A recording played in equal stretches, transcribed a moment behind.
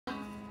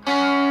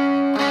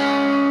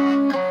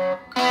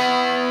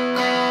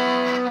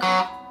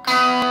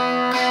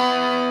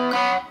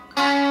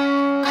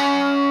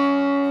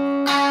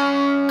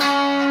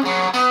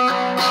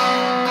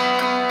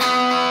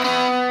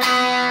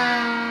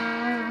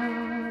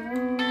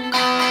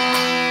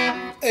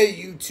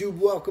YouTube?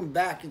 Welcome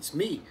back. It's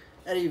me,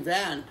 Eddie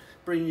Van,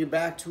 bringing you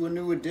back to a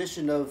new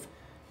edition of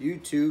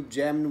YouTube,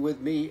 jamming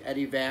with me,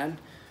 Eddie Van.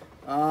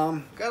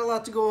 Got a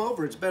lot to go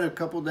over. It's been a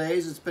couple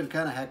days. It's been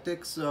kind of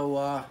hectic,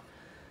 so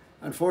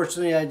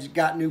unfortunately I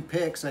got new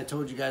picks I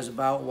told you guys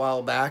about a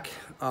while back.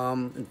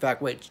 In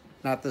fact, wait,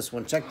 not this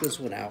one. Check this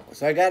one out.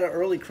 So I got an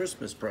early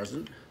Christmas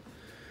present.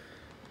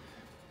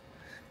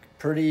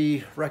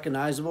 Pretty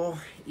recognizable,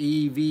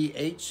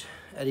 EVH,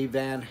 Eddie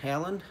Van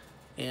Halen.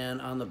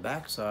 And on the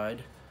back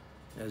side,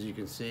 as you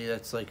can see,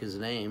 that's like his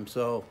name.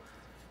 So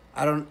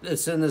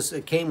it's in this,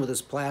 it came with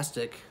this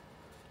plastic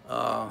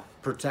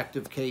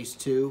protective case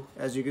too.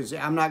 As you can see,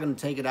 I'm not going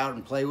to take it out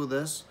and play with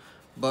this,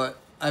 but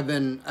I've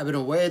been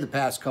away the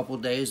past couple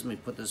of days. Let me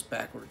put this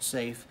back where it's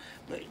safe.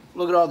 But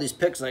look at all these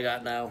picks I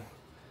got now.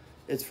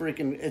 It's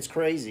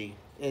crazy.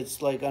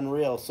 It's like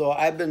unreal. So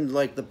I've been,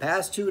 like, the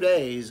past 2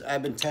 days,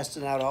 I've been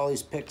testing out all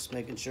these picks,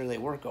 making sure they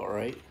work all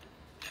right.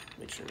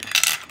 Make sure.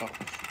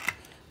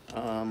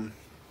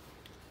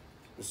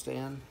 The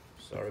stand.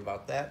 Sorry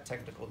about that.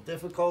 Technical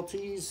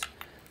difficulties.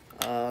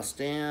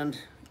 Stand.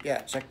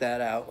 Yeah, check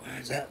that out.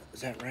 Is that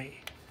right?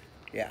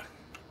 Yeah.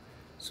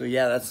 So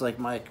yeah, that's like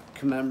my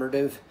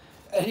commemorative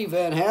Eddie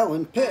Van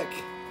Halen pick.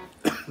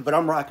 But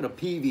I'm rocking a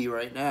PV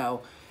right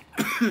now.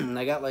 And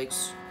I got like,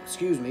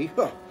 excuse me.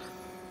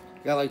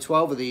 Got like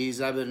 12 of these.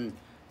 I've been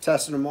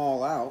testing them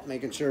all out,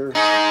 making sure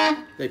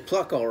they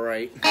pluck all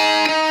right.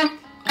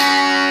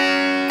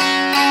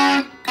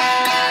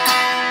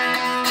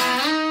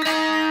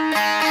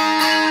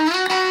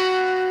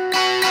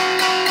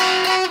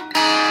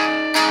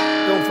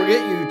 Don't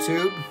forget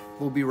YouTube.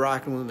 We'll be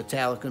rocking with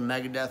Metallica and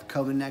Megadeth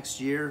coming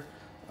next year.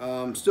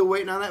 Still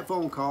waiting on that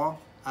phone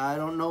call. I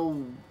don't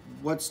know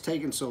what's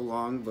taking so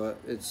long, but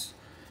it's...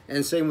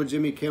 And same with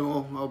Jimmy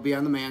Kimmel. I'll be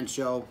on the Man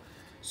Show.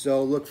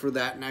 So look for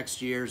that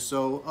next year.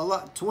 So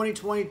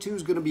 2022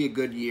 is going to be a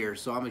good year.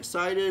 So I'm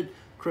excited.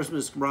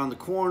 Christmas around the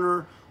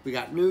corner. We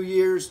got New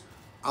Year's.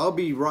 I'll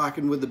be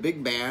rocking with the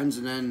big bands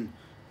and then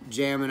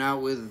jamming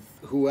out with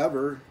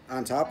whoever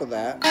on top of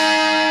that.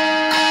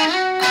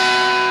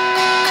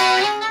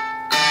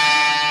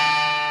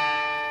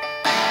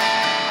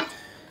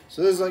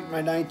 So this is like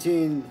my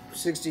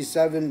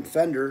 1967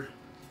 Fender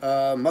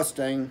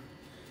Mustang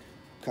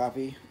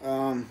copy.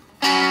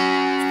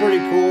 It's pretty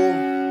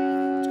cool.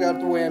 It's got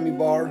the whammy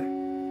bar.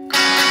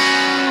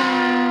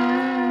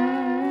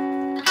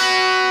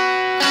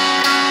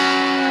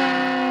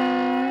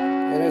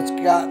 And it's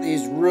got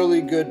these really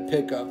good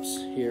pickups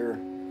here.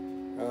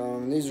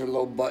 These are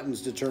little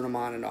buttons to turn them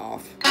on and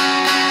off.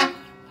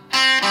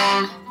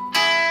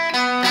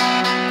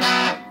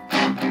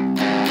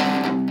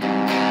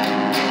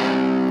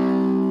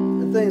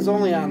 The thing's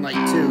only on like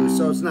 2,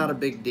 so it's not a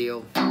big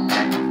deal.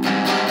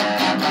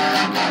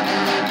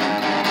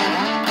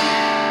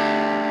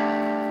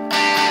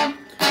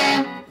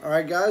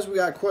 Alright guys, we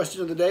got a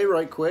question of the day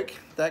right quick.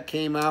 That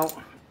came out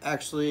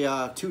actually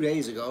 2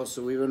 days ago,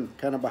 so we've been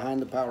kind of behind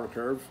the power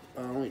curve.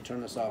 Let me turn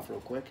this off real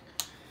quick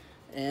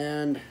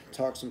and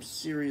talk some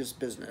serious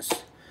business.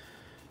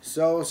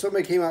 So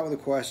somebody came out with a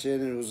question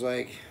and it was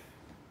like,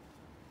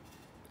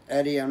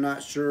 Eddie, I'm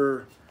not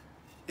sure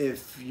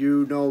if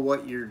you know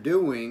what you're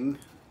doing.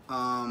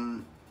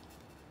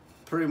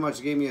 Pretty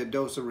much gave me a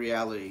dose of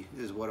reality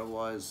is what it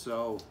was.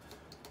 So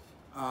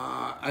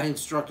I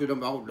instructed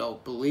him, oh, no,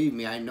 believe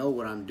me, I know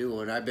what I'm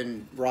doing. I've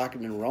been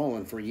rocking and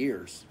rolling for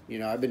years. You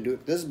know, I've been doing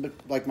this is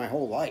like my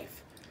whole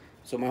life.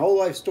 So my whole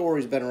life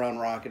story's been around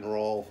rock and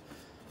roll.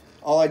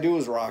 All I do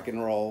is rock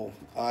and roll.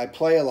 I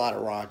play a lot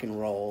of rock and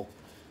roll.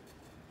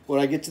 When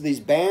I get to these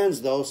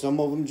bands, though, some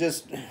of them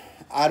just,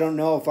 I don't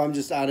know if I'm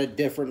just on a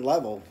different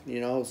level,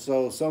 you know.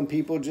 So some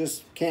people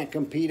just can't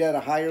compete at a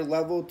higher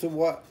level to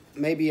what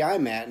maybe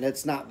I'm at, and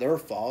it's not their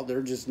fault.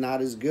 They're just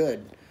not as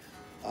good.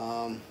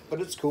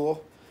 But it's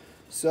cool.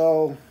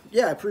 So,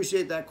 yeah, I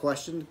appreciate that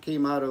question. It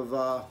came out of,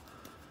 what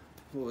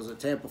was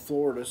it, Tampa,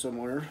 Florida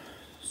somewhere.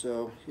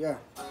 So, yeah,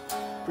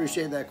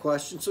 appreciate that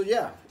question. So,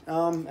 yeah,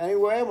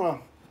 anyway, I'm going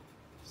to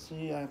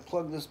see, I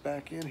plug this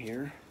back in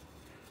here.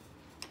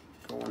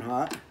 Going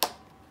hot.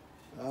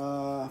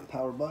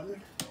 Power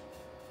button.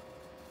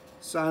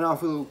 Sign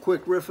off with a little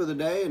quick riff of the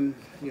day. And,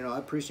 you know, I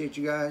appreciate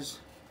you guys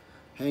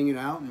hanging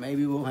out. And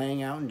maybe we'll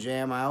hang out and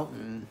jam out.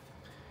 And,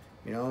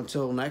 you know,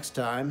 until next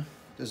time.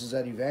 This is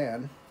Eddie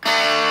Van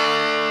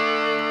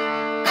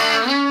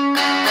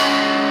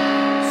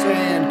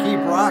saying keep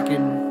rocking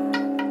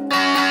in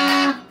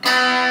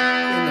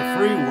the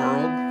free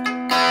world.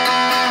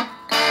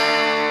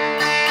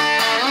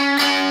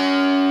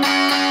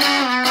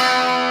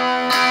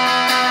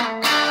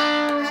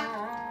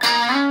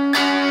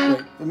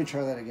 Wait, let me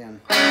try that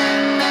again.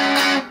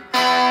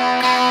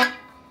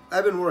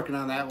 I've been working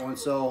on that one,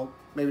 so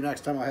maybe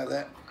next time I'll have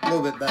that a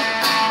little bit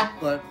better.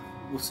 But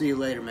we'll see you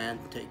later, man.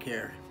 Take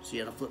care. See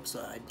you on the flip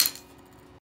side.